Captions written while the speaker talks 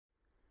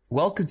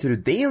Welcome to the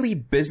Daily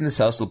Business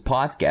Hustle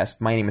podcast.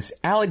 My name is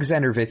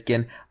Alexander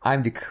Vitkin.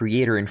 I'm the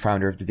creator and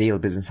founder of the Daily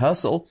Business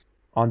Hustle.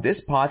 On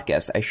this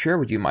podcast, I share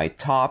with you my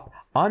top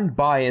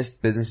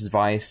unbiased business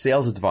advice,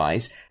 sales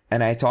advice,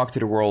 and I talk to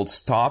the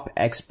world's top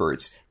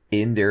experts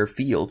in their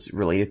fields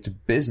related to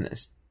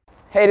business.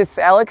 Hey, this is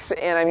Alex,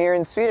 and I'm here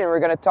in Sweden. We're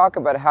going to talk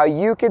about how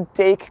you can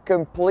take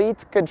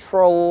complete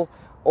control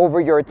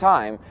over your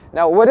time.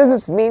 Now, what does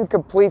this mean,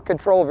 complete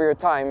control over your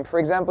time? For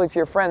example, if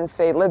your friends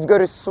say, let's go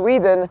to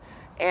Sweden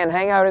and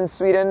hang out in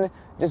Sweden,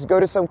 just go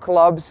to some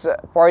clubs,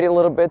 party a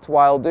little bit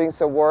while doing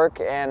some work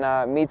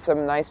and meet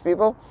some nice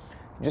people.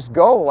 Just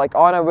go, like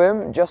on a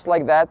whim, just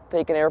like that,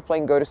 take an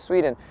airplane, go to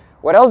Sweden.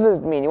 What else does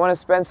it mean? You want to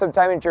spend some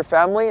time with your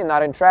family and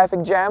not in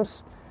traffic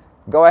jams?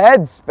 Go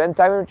ahead, spend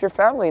time with your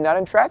family, not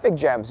in traffic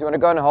jams. You want to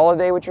go on a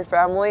holiday with your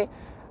family?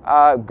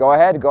 Go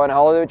ahead, go on a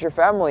holiday with your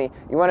family.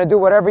 You want to do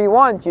whatever you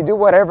want, you do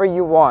whatever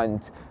you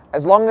want.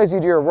 As long as you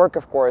do your work,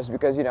 of course,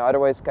 because,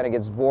 otherwise it kind of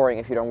gets boring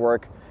if you don't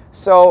work.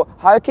 So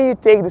how can you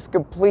take this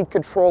complete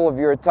control of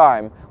your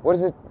time? What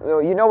is it?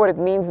 You know what it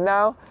means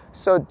now?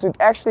 So to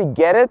actually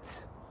get it,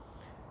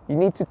 you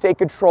need to take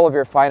control of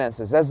your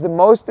finances. That's the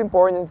most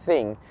important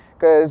thing,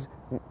 because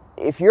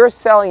if you're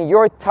selling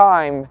your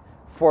time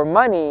for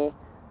money,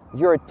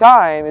 your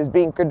time is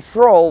being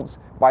controlled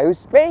by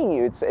who's paying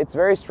you. It's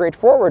very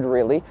straightforward,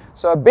 really.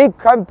 So a big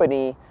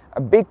company, a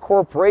big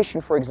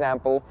corporation, for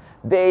example,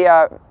 they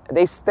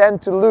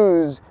stand to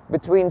lose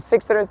between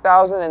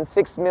 $600,000 and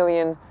 $6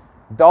 million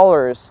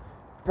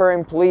per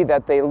employee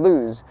that they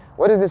lose.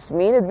 What does this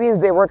mean? It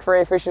means they work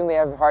very efficiently,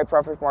 have high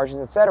profit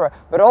margins, etc.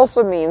 But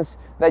also means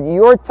that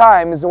your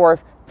time is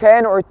worth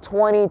 10 or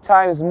 20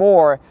 times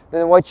more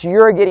than what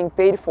you're getting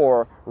paid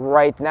for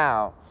right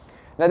now.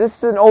 Now, this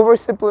is an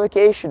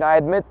oversimplification, I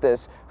admit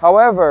this.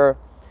 However,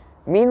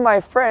 me and my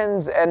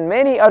friends and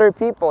many other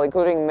people,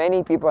 including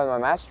many people in my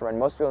mastermind,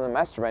 most people in the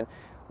mastermind,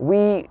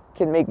 we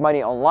can make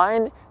money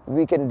online.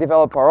 We can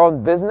develop our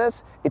own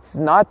business. It's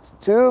not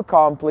too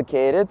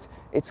complicated.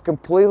 It's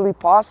completely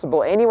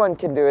possible. Anyone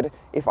can do it.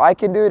 If I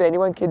can do it,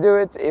 anyone can do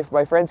it. If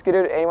my friends can do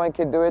it, anyone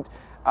can do it.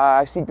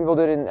 I've seen people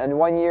do it in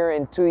 1 year,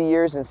 in 2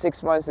 years, in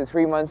 6 months, in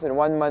 3 months, in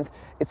 1 month.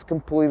 It's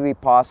completely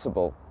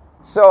possible.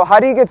 So how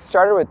do you get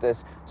started with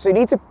this? So you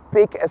need to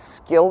pick a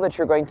skill that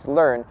you're going to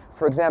learn.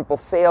 For example,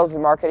 sales,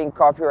 marketing,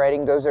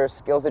 copywriting, those are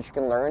skills that you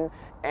can learn.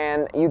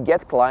 And you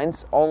get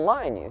clients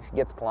online. You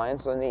get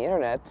clients on the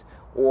internet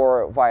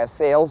or via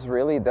sales,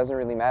 really. It doesn't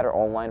really matter,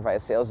 online, via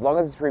sales. As long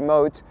as it's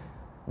remote,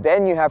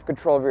 then you have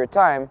control of your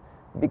time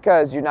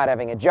because you're not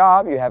having a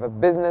job. You have a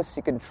business.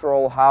 You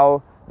control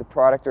how the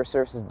product or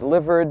service is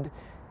delivered.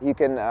 You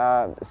can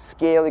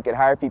scale. You can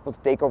hire people to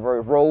take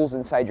over roles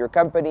inside your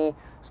company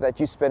so that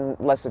you spend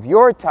less of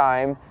your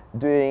time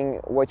doing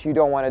what you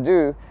don't want to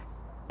do.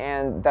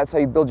 And that's how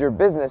you build your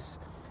business.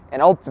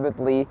 And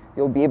ultimately,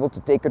 you'll be able to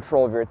take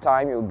control of your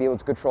time. You'll be able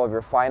to control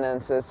your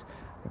finances.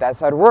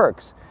 That's how it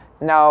works.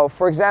 Now,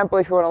 for example,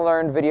 if you want to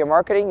learn video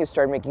marketing, you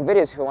start making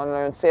videos. If you want to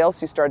learn sales,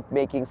 you start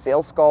making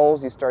sales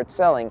calls. You start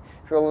selling.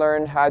 If you want to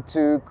learn how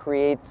to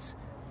create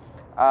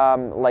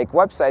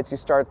websites, you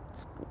start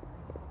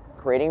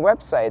creating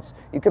websites.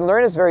 You can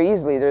learn this very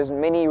easily. There's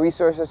many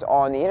resources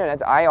on the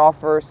internet. I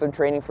offer some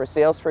training for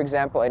sales, for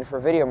example, and for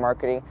video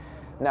marketing.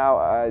 Now,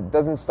 it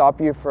doesn't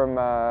stop you from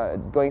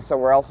going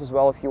somewhere else as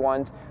well if you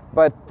want.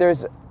 But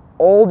there's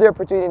all the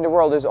opportunity in the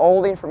world. There's all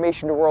the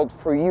information in the world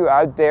for you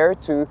out there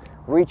to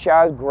reach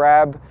out,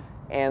 grab,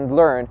 and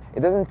learn. It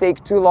doesn't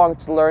take too long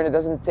to learn. It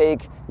doesn't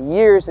take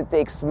years. It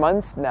takes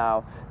months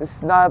now.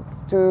 It's not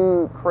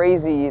too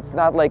crazy. It's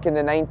not like in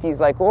the 90s,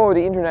 like, oh,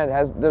 the internet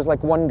there's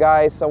like one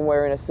guy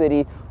somewhere in a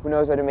city who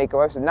knows how to make a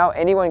website. Now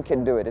anyone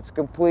can do it. It's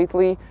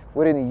completely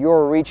within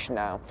your reach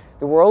now.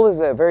 The world is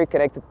a very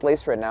connected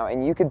place right now,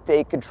 and you can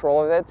take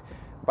control of it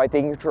by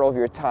taking control of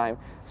your time.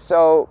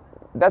 So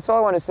that's all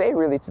I want to say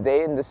really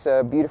today in this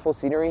beautiful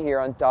scenery here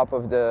on top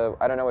of the,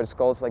 I don't know what it's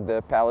called, it's like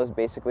the palace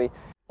basically.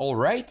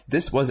 Alright,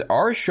 this was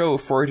our show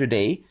for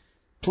today.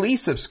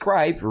 Please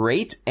subscribe,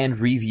 rate, and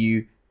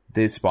review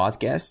this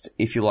podcast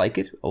if you like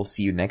it. I'll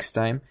see you next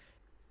time.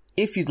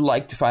 If you'd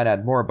like to find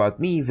out more about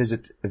me,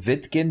 visit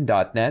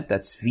vitkin.net.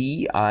 That's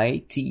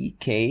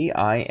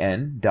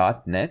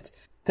VITKIN.net.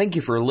 Thank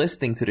you for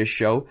listening to this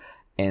show,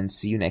 and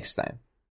see you next time.